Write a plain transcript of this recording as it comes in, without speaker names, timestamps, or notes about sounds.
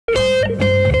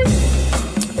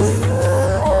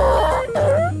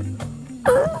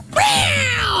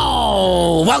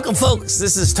Welcome, folks.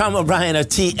 This is Tom O'Brien of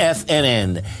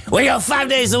TFNN. We go 5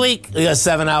 days a week. We go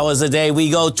 7 hours a day.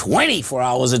 We go 24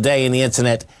 hours a day in the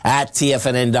internet at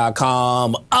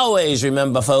TFNN.com. Always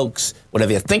remember, folks,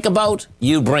 whatever you think about,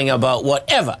 you bring about.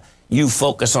 Whatever you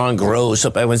focus on grows.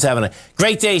 Hope everyone's having a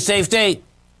great day, safe day.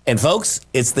 And, folks,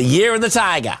 it's the year of the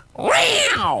tiger.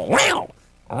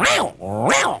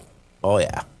 Oh,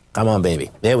 yeah. Come on, baby.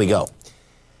 There we go.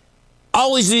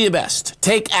 Always do your best.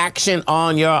 Take action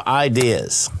on your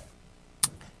ideas.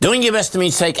 Doing your best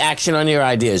means take action on your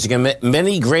ideas. You can make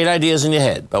many great ideas in your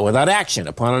head, but without action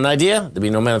upon an idea, there'll be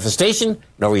no manifestation,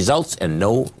 no results, and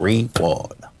no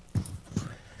reward.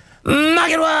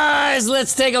 Market-wise,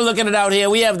 let's take a look at it out here.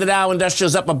 We have the Dow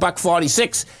Industrials up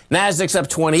 $1.46, Nasdaq's up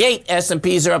 28,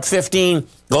 S&Ps are up 15,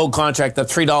 gold contract up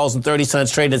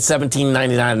 $3.30, traded at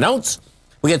 $17.99 an ounce.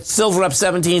 We get silver up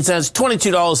 17 cents,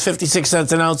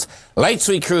 $22.56 an ounce. Light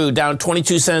sweet crude down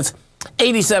 22 cents,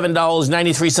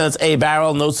 $87.93 a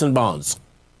barrel. Notes and bonds.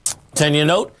 10-year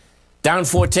note down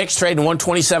 4 ticks, trading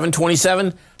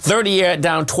 127.27. 30-year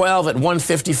down 12 at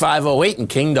 155.08. And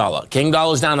King Dollar. King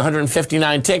Dollar's down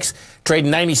 159 ticks,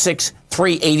 trading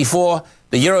 96.384.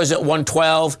 The euro is at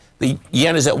 112. The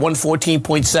yen is at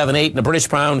 114.78. And the British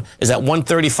pound is at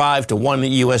 135 to 1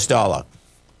 US dollar.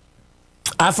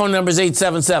 Our phone number is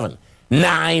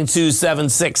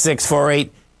 877-927-6648.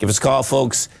 Give us a call,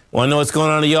 folks. Want to know what's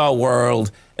going on in your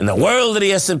world. In the world of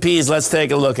the S&Ps, let's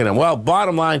take a look at them. Well,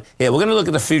 bottom line, here, we're going to look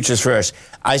at the futures first.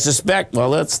 I suspect, well,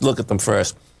 let's look at them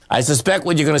first. I suspect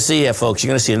what you're going to see here, folks, you're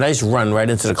going to see a nice run right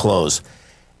into the close.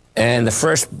 And the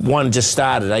first one just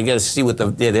started. I got to see what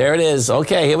there it is.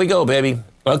 Okay, here we go, baby.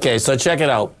 Okay, so check it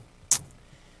out.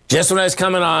 Just when I was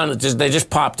coming on, they just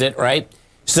popped it, right?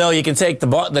 So you can take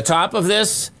the top of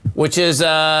this, which is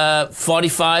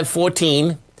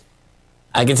 45.14.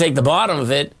 I can take the bottom of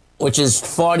it, which is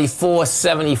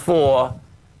 44.74.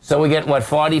 So we get, what,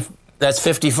 40? That's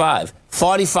 55.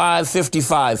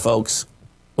 45.55, folks.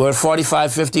 We're at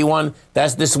 45.51.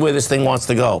 This is where this thing wants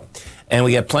to go. And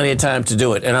we got plenty of time to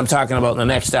do it. And I'm talking about in the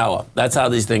next hour. That's how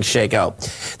these things shake out.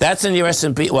 That's in your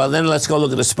S&P. Well, then let's go look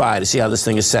at the SPY to see how this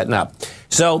thing is setting up.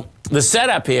 So the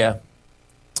setup here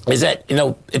is that, you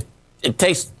know, it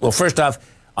takes, well, first off,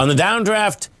 on the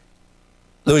downdraft,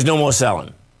 there was no more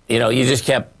selling. You know, you just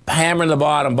kept hammering the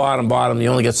bottom. You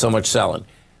only get so much selling.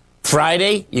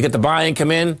 Friday, you get the buy-in come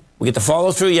in. We get the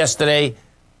follow-through yesterday.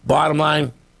 Bottom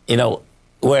line, you know,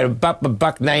 we're at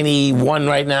 $1.91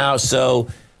 right now, so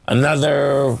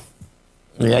another,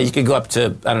 yeah, you could go up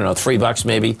to, I don't know, $3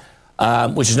 maybe,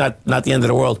 which is not the end of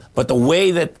the world. But the way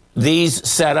that these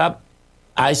set up,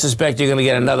 I suspect you're going to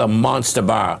get another monster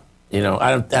bar. You know,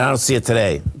 I don't see it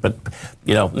today, but,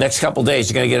 you know, next couple days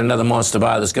you're going to get another monster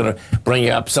bar that's going to bring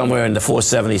you up somewhere in the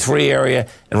 473 area,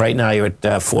 and right now you're at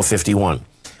 451.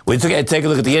 We take a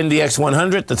look at the NDX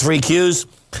 100, the 3Qs.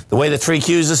 The way the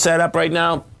 3Qs are set up right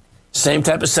now, same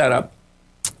type of setup.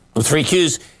 The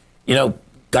 3Qs, you know,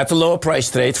 got the lower price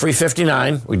today,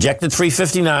 359, rejected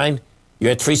 359.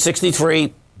 You're at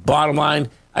 363. Bottom line,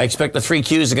 I expect the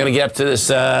 3Qs are going to get up to this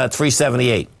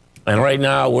 378. And right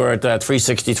now, we're at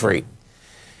 363.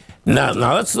 Now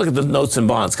let's look at the notes and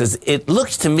bonds, because it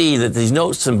looks to me that these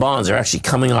notes and bonds are actually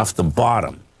coming off the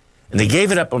bottom. And they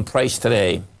gave it up on price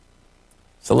today.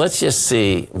 So let's just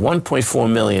see,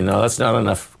 1.4 million. No, that's not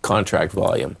enough contract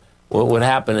volume. What would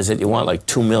happen is that you want like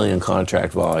 2 million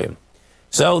contract volume.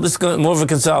 So this is more of a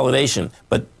consolidation.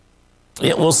 But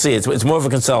yeah, we'll see. It's more of a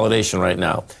consolidation right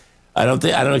now. I don't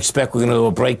expect we're going to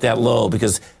break that low,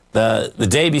 because the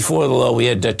day before the low we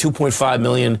had 2.5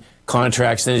 million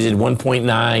contracts. Then it did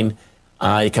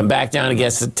 1.9. You come back down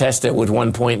against the test it with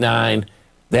 1.9.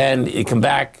 Then you come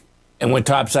back and went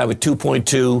topside with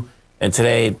 2.2. And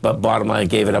today, bottom line,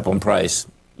 gave it up on price.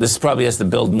 This probably has to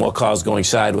build more cars going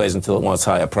sideways until it wants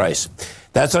higher price.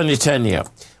 That's on your 10-year.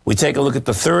 We take a look at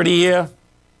the 30-year.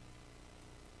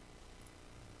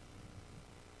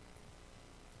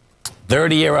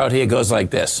 30-year out here goes like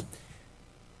this.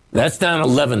 That's down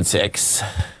 11 ticks.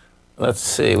 Let's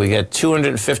see, we got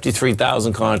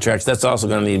 253,000 contracts. That's also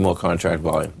going to need more contract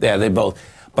volume. Yeah, they both.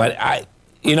 But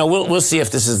you know, we'll see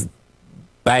if this is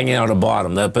banging out a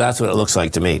bottom. But that's what it looks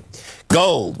like to me.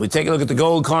 Gold. We take a look at the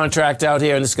gold contract out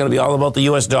here, and this is going to be all about the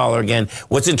U.S. dollar again.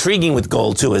 What's intriguing with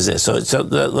gold too is this. So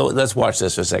let's watch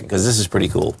this for a second, because this is pretty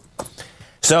cool.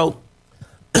 So,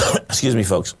 excuse me,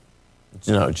 folks.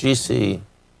 You know, GCJ.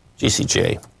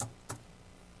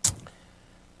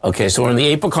 Okay, so we're in the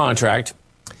April contract.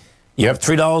 You're up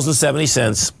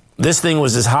 $3.70. This thing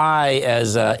was as high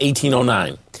as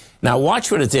 1809. Now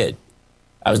watch what it did.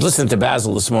 I was listening to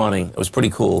Basil this morning. It was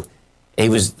pretty cool. He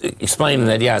was explaining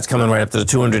that, yeah, it's coming right up to the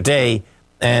 200-day,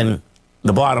 and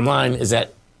the bottom line is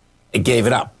that it gave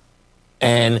it up.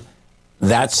 And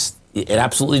it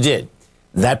absolutely did.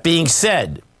 That being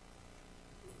said,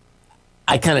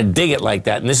 I kind of dig it like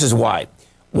that, and this is why.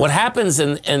 What happens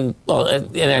in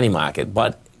any market,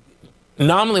 but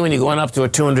normally when you're going up to a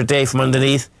 200-day from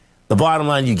underneath, the bottom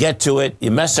line, you get to it,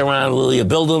 you mess around a little, you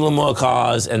build a little more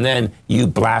cars, and then you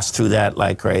blast through that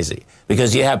like crazy.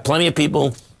 Because you have plenty of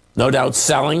people, no doubt,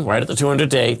 selling right at the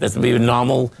 200-day. That's going to be a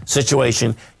normal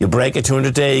situation. You break a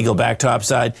 200-day, you go back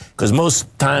topside. Because most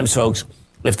times, folks,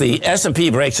 if the S&P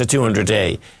breaks a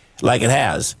 200-day, like it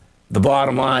has, the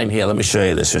bottom line here, let me show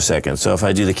you this for a second. So if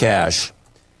I do the cash,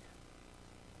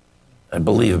 I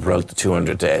believe it broke the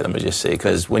 200-day. Let me just see.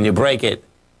 Because when you break it,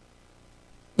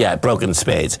 yeah, it broke in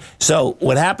spades. So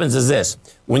what happens is this.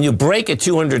 When you break a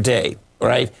 200-day,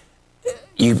 right,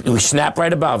 you snap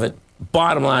right above it.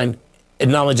 Bottom line, it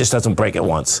normally just doesn't break at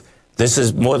once. This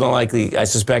is more than likely, I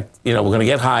suspect, we're going to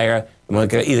get higher. We're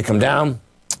going to either come down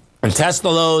and test the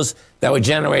lows that were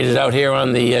generated out here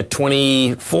on the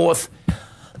 24th.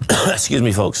 Excuse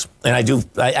me, folks. And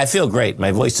I feel great.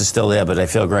 My voice is still there, but I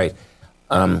feel great.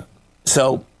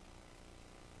 So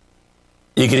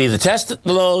you could either test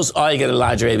the lows or you get a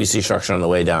larger ABC structure on the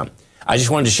way down. I just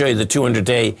wanted to show you the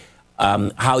 200-day,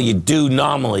 how you do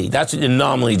normally. That's what you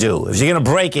normally do. If you're going to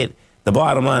break it, the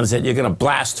bottom line is that you're going to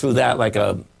blast through that like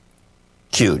a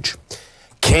huge.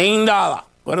 King dollar.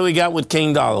 What do we got with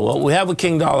King dollar? What we have with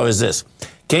King dollar is this.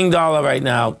 King dollar right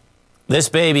now, this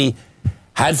baby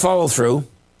had followed through.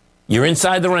 You're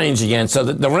inside the range again. So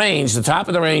the range, the top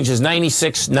of the range is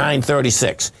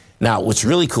 96,936. Now, what's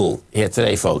really cool here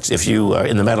today, folks, if you are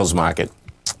in the metals market,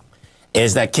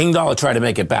 is that King dollar tried to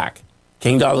make it back.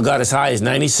 King dollar got as high as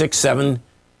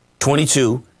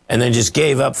 96,722 and then just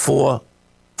gave up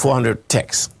 400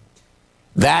 ticks.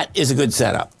 That is a good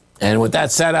setup. And what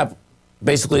that setup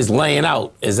basically is laying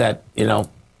out is that,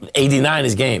 89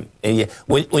 is game. And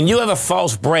when you have a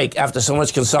false break after so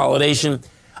much consolidation,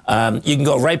 you can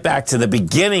go right back to the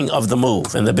beginning of the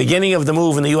move. And the beginning of the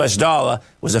move in the U.S. dollar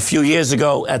was a few years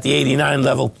ago at the 89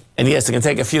 level. And yes, it can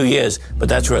take a few years, but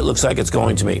that's where it looks like it's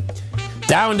going to be.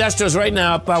 Dow Industrials right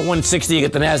now up about 160. You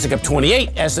get the Nasdaq up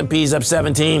 28. S&P's up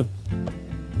 17.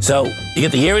 So you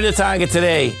get the year of the target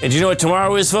today. And do you know what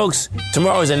tomorrow is, folks?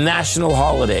 Tomorrow is a national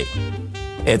holiday.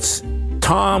 It's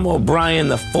Tom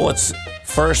O'Brien IV's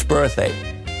first birthday.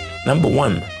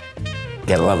 #1. You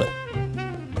gotta love it.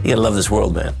 You gotta love this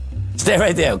world, man. Stay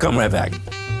right there. We'll come right back.